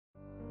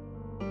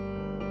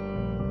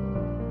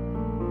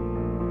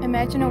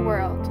Imagine a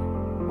world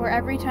where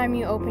every time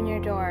you open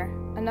your door,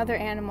 another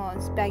animal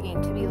is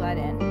begging to be let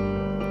in.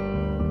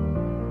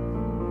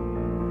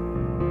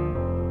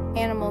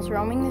 Animals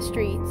roaming the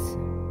streets,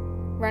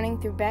 running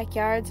through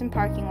backyards and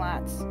parking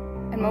lots,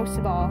 and most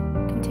of all,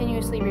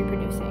 continuously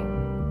reproducing.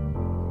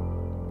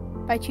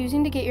 By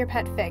choosing to get your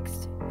pet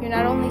fixed, you're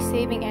not only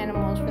saving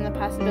animals from the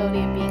possibility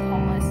of being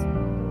homeless,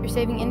 you're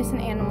saving innocent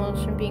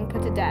animals from being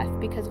put to death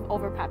because of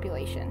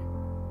overpopulation.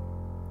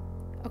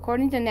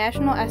 According to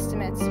national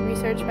estimates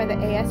researched by the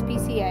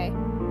SPCA,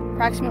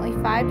 approximately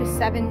 5 to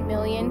 7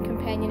 million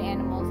companion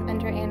animals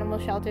enter animal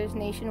shelters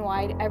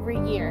nationwide every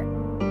year,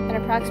 and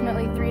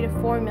approximately 3 to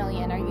 4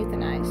 million are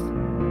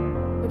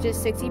euthanized, which is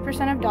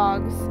 60% of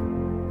dogs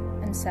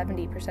and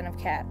 70% of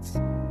cats.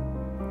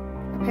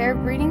 A pair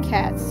of breeding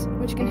cats,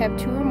 which can have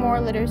 2 or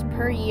more litters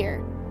per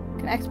year,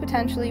 can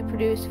exponentially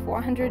produce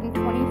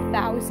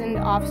 420,000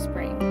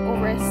 offspring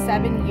over a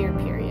 7-year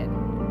period.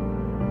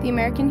 The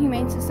American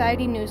Humane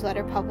Society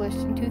newsletter published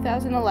in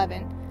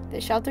 2011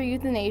 that shelter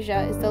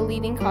euthanasia is the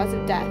leading cause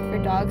of death for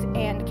dogs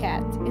and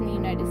cats in the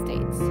United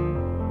States.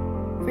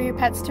 For your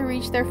pets to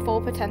reach their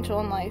full potential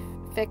in life,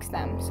 fix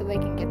them so they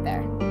can get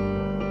there.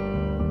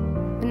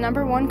 The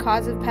number one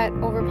cause of pet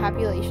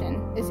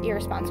overpopulation is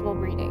irresponsible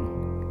breeding.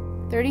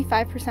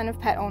 35% of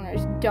pet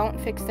owners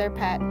don't fix their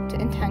pet to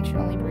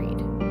intentionally breed.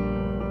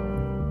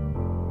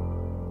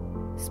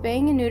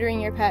 Spaying and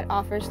neutering your pet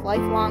offers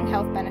lifelong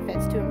health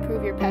benefits to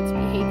improve your pet's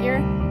behavior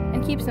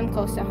and keeps them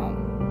close to home.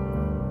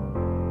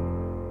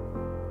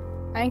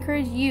 I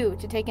encourage you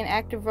to take an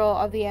active role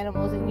of the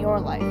animals in your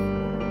life.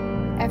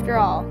 After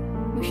all,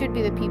 we should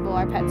be the people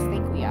our pets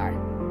think we are.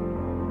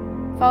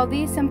 Follow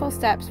these simple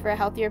steps for a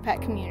healthier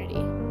pet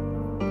community.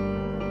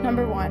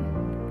 Number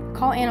 1,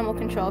 call animal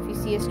control if you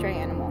see a stray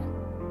animal.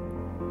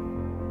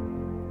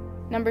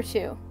 Number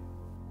 2,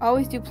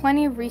 always do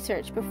plenty of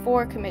research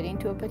before committing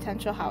to a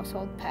potential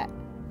household pet.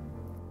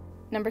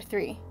 Number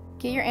 3,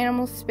 get your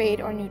animals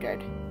spayed or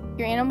neutered.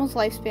 Your animal's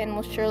lifespan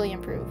will surely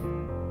improve.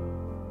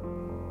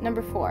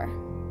 Number 4,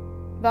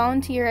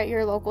 volunteer at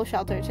your local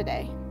shelter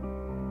today.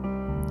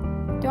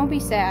 Don't be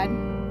sad,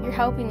 you're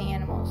helping the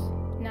animals.